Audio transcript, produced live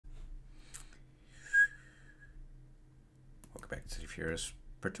back to Furious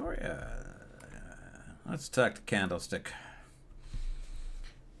Praetoria. Let's talk to Candlestick.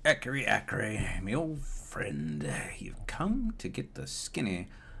 Ackery, me old friend. You've come to get the skinny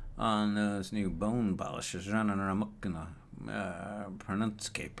on those new bone polishers running amok in the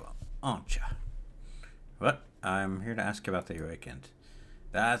pronunciape, aren't you? What? I'm here to ask you about the weekend.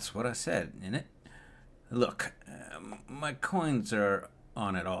 That's what I said, innit? Look, my coins are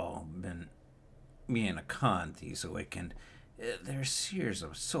on it all. Been being a con these weekend. They're seers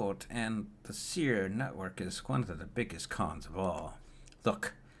of sort, and the seer network is one of the biggest cons of all.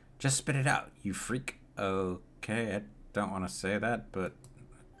 Look, just spit it out, you freak. Okay, I don't want to say that, but,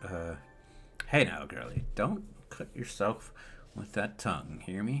 hey now, girlie, don't cut yourself with that tongue,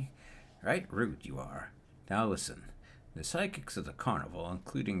 hear me? Right rude you are. Now listen, the psychics of the carnival,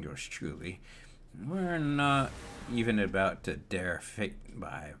 including yours truly, we're not even about to dare fate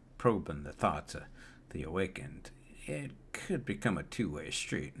by probing the thoughts of the awakened. It could become a two-way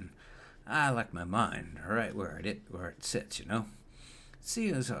street, and I like my mind right where it sits, you know? See,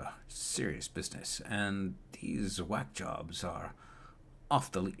 it's a serious business, and these whack jobs are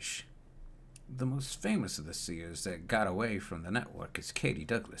off the leash. The most famous of the seers that got away from the network is Katie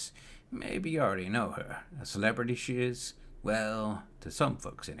Douglas. Maybe you already know her. A celebrity she is? Well, to some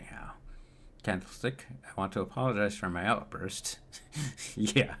folks anyhow. Candlestick, I want to apologize for my outburst.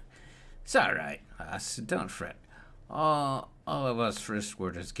 Yeah, it's alright, lass, don't fret. All of us first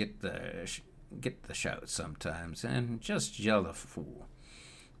worders get the shout sometimes, and just yell a fool.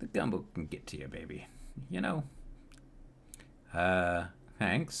 The gumbo can get to you, baby. You know.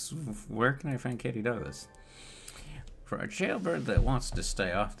 Thanks. Where can I find Katie Douglas? For a jailbird that wants to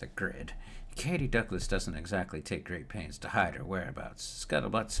stay off the grid, Katie Douglas doesn't exactly take great pains to hide her whereabouts.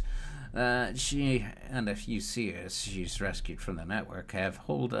 Scuttlebutts, she and a few seers she's rescued from the network have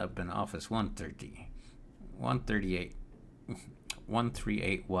holed up in Office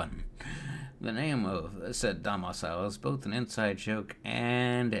 1381. The name of said domicile is both an inside joke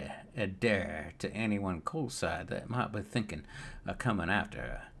and a dare to anyone cold side that might be thinking of coming after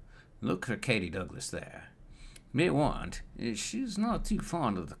her. Look for Katie Douglas there. Be warned, she's not too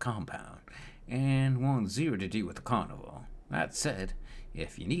fond of the compound, and wants zero to do with the carnival. That said,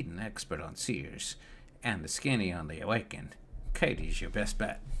 if you need an expert on seers, and the skinny on the awakened, Katie's your best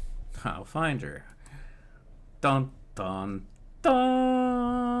bet. I'll find her. Dun dun dun!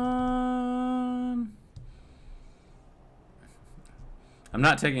 I'm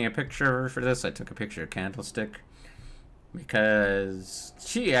not taking a picture of her for this. I took a picture of Candlestick. Because,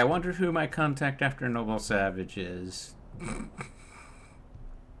 gee, I wonder who my contact after Noble Savage is.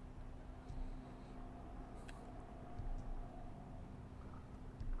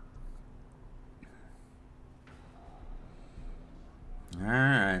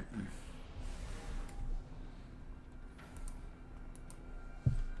 Alright.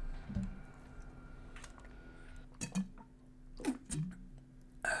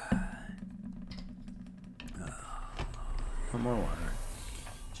 More water.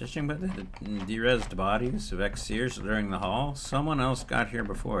 Judging by the derezzed bodies of ex-seers during the haul, someone else got here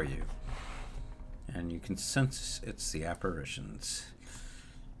before you. And you can sense it's the apparitions.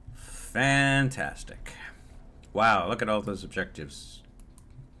 Fantastic. Wow, look at all those objectives.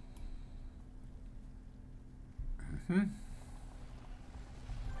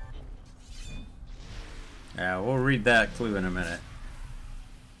 Yeah, we'll read that clue in a minute.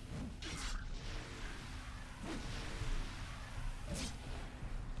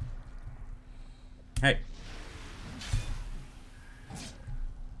 Hey.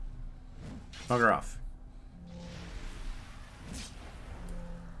 Bugger off.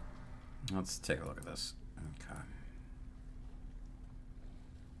 Let's take a look at this. Okay.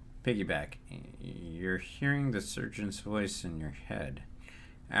 Piggyback. You're hearing the surgeon's voice in your head.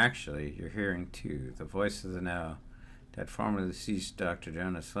 Actually, you're hearing two. The voice of the now dead formerly deceased Dr.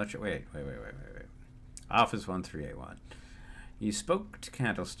 Jonas Fletcher. Wait. Office 1381. You spoke to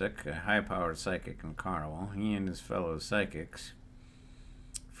Candlestick, a high-powered psychic in Carnival. He and his fellow psychics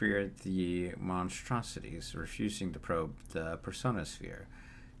feared the monstrosities, refusing to probe the Personosphere.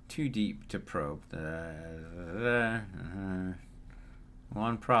 Too deep to probe.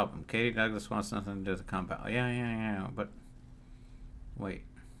 One problem. Katie Douglas wants nothing to do with the compound. Yeah, but... Wait.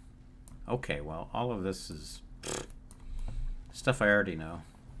 Okay, well, all of this is stuff I already know.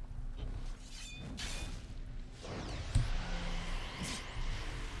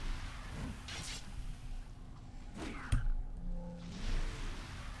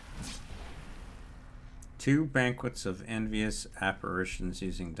 Two banquets of envious apparitions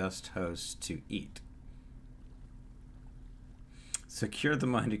using dust hosts to eat. Secure the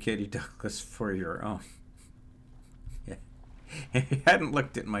mind of Katie Douglas for your own. Yeah. I hadn't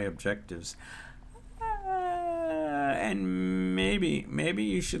looked at my objectives. And maybe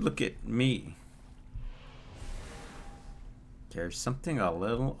you should look at me. There's something a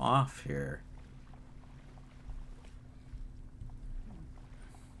little off here.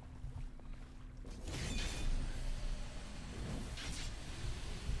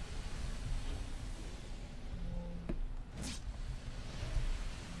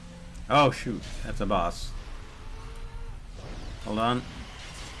 Oh shoot, that's a boss. Hold on.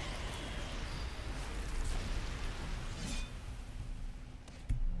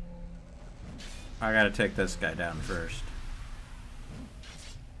 I gotta take this guy down first.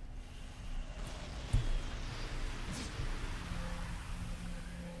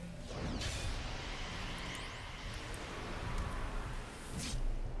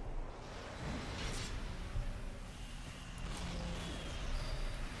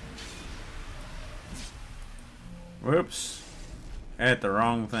 Whoops. I hit the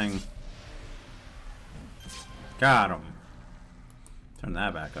wrong thing. Got him. Turn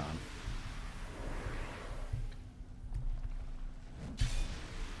that back on.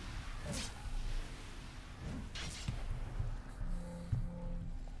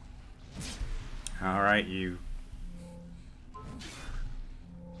 Alright, you.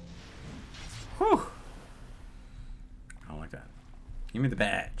 Whew. I don't like that. Give me the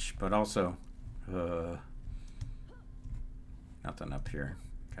badge, but also, nothing up here.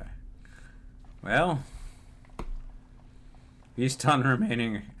 Okay. Well, feast on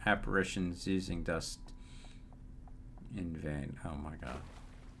remaining apparitions using dust in vain. Oh my god.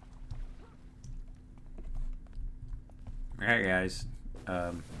 Okay, guys.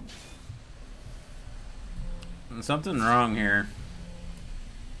 Something wrong here.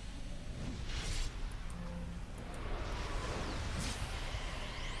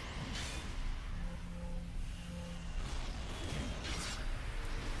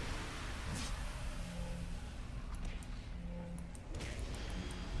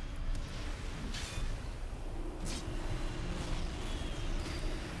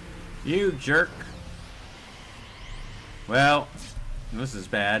 You jerk. Well, this is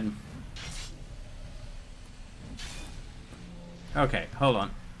bad. Okay, hold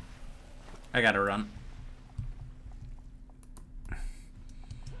on. I gotta run.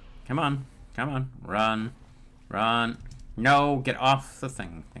 Come on. Come on. Run. Run. No, get off the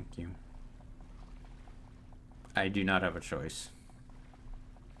thing. Thank you. I do not have a choice.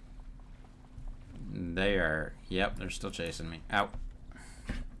 They are... Yep, they're still chasing me. Ow.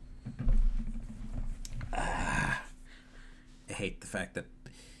 I hate the fact that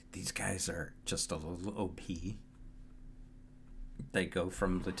these guys are just a little OP. They go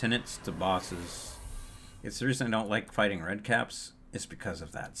from lieutenants to bosses. It's the reason I don't like fighting red caps. It's because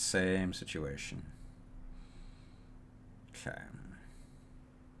of that same situation. Okay.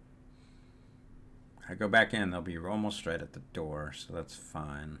 I go back in, they'll be almost right at the door, so that's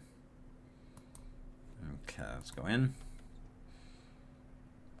fine. Okay, let's go in.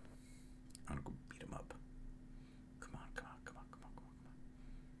 I'm gonna go beat him up. Come on, come on, come on, come on, come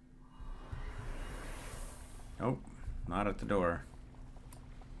on. Nope, not at the door.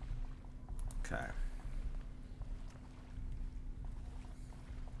 Okay.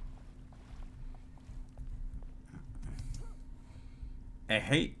 I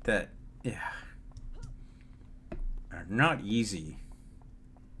hate that, yeah. They're not easy.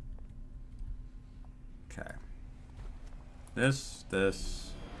 Okay. This.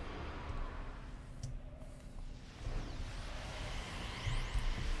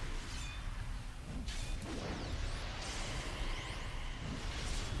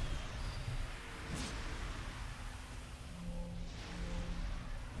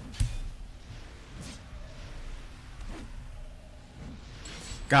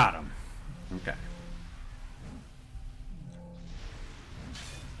 Got him. Okay.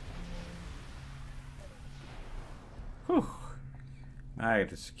 Whew. Alright,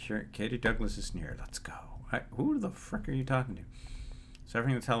 to secure Katie Douglas is near. Let's go. Who the frick are you talking to?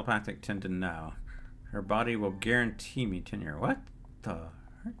 Suffering the telepathic tendon now. Her body will guarantee me tenure. What the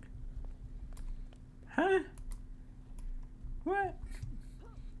heck? Huh? What?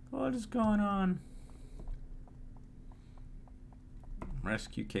 What is going on?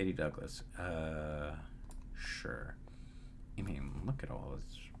 Rescue Katie Douglas. Sure. I mean, look at all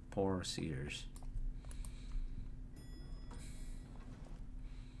these poor seers.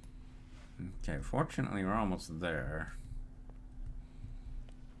 Okay, fortunately we're almost there.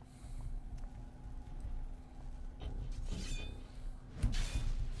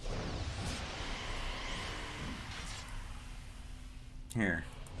 Here.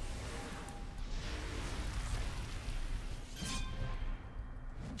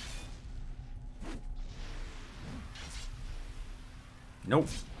 Nope.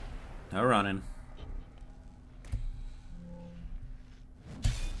 No running.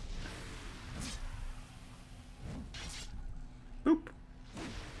 Boop.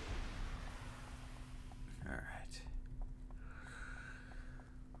 Alright.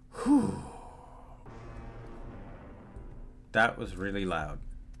 Whew. That was really loud.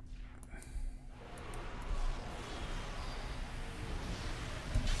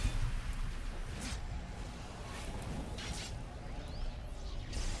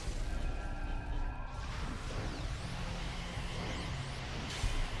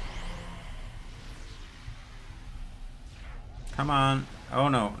 Come on. Oh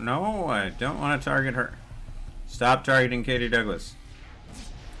no. No, I don't want to target her. Stop targeting Katie Douglas.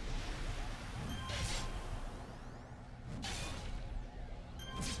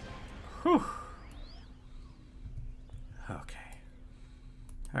 Whew. Okay.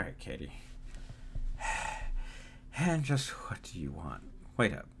 Alright, Katie. And just what do you want?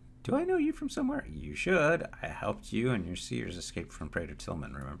 Wait up. Do I know you from somewhere? You should. I helped you and your seers escape from Praetor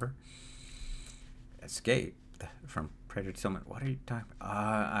Tillman, remember? Escape? From Praetor Tillman? What are you talking about?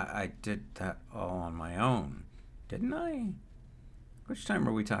 I did that all on my own. Didn't I? Which time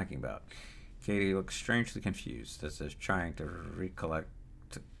are we talking about? Katie looks strangely confused, as if trying to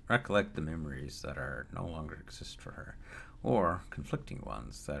recollect the memories that are no longer exist for her, or conflicting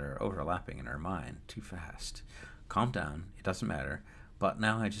ones that are overlapping in her mind too fast. Calm down, it doesn't matter, but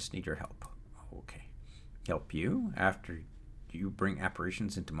now I just need your help. Okay. Help you? After you bring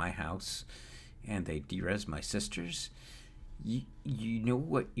apparitions into my house and they de-res my sisters? You know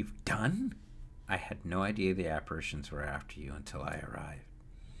what you've done? I had no idea the apparitions were after you until I arrived.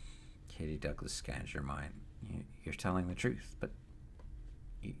 Katie Douglas scans your mind. You're telling the truth, but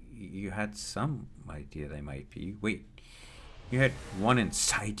you had some idea they might be. Wait, you had one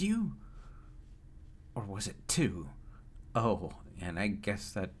inside you? Or was it two? Oh, and I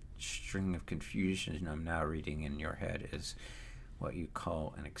guess that string of confusion I'm now reading in your head is what you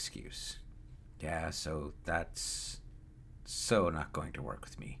call an excuse. Yeah, so that's so not going to work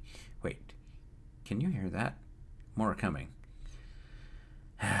with me. Wait, can you hear that? More coming.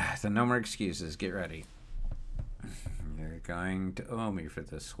 So no more excuses. Get ready. You're going to owe me for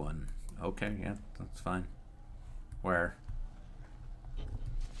this one. Okay, yeah, that's fine. Where?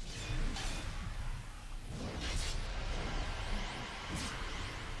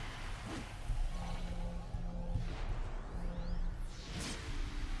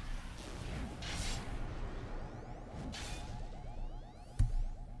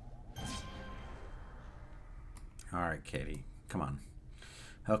 Alright, Katie, come on.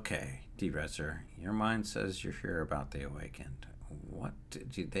 Okay, de-reser, your mind says you're here about the awakened. What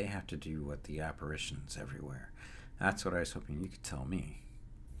do they have to do with the apparitions everywhere? That's what I was hoping you could tell me.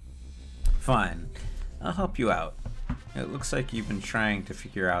 Fine, I'll help you out. It looks like you've been trying to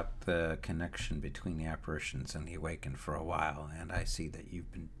figure out the connection between the apparitions and the awakened for a while, and I see that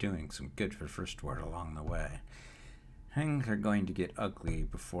you've been doing some good for First Word along the way. Things are going to get ugly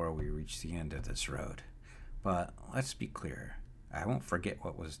before we reach the end of this road. But let's be clear, I won't forget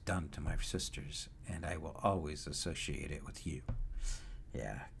what was done to my sisters, and I will always associate it with you.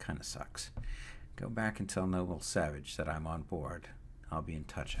 Yeah, kinda sucks. Go back and tell Noble Savage that I'm on board. I'll be in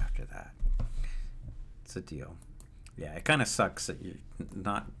touch after that. It's a deal. Yeah, it kinda sucks that you're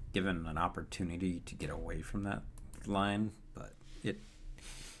not given an opportunity to get away from that line, but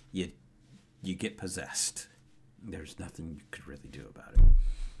you get possessed. There's nothing you could really do about it.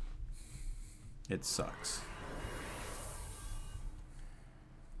 It sucks.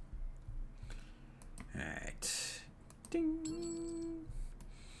 Alright. Ding.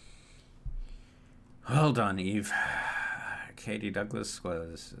 Well done, Eve. Katie Douglas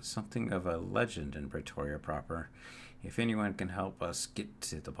was something of a legend in Praetoria proper. If anyone can help us get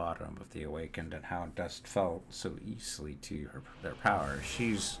to the bottom of the awakened and how dust fell so easily to their power,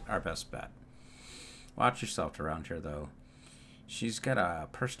 she's our best bet. Watch yourself around here, though. She's got a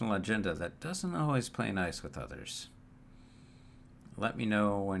personal agenda that doesn't always play nice with others. Let me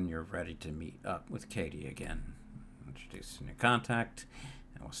know when you're ready to meet up with Katie again. Introduce a new contact,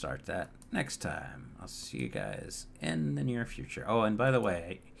 and we'll start that next time. I'll see you guys in the near future. Oh, and by the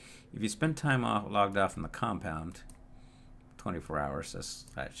way, if you spend time logged off in the compound, 24 hours, as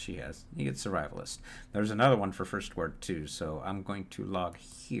she has, you get Survivalist. There's another one for First Word too, so I'm going to log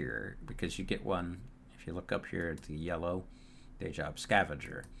here because you get one if you look up here at the yellow Day Job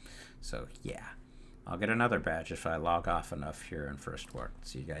Scavenger. So yeah, I'll get another badge if I log off enough here in First Word.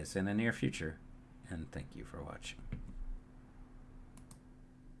 See you guys in the near future, and thank you for watching.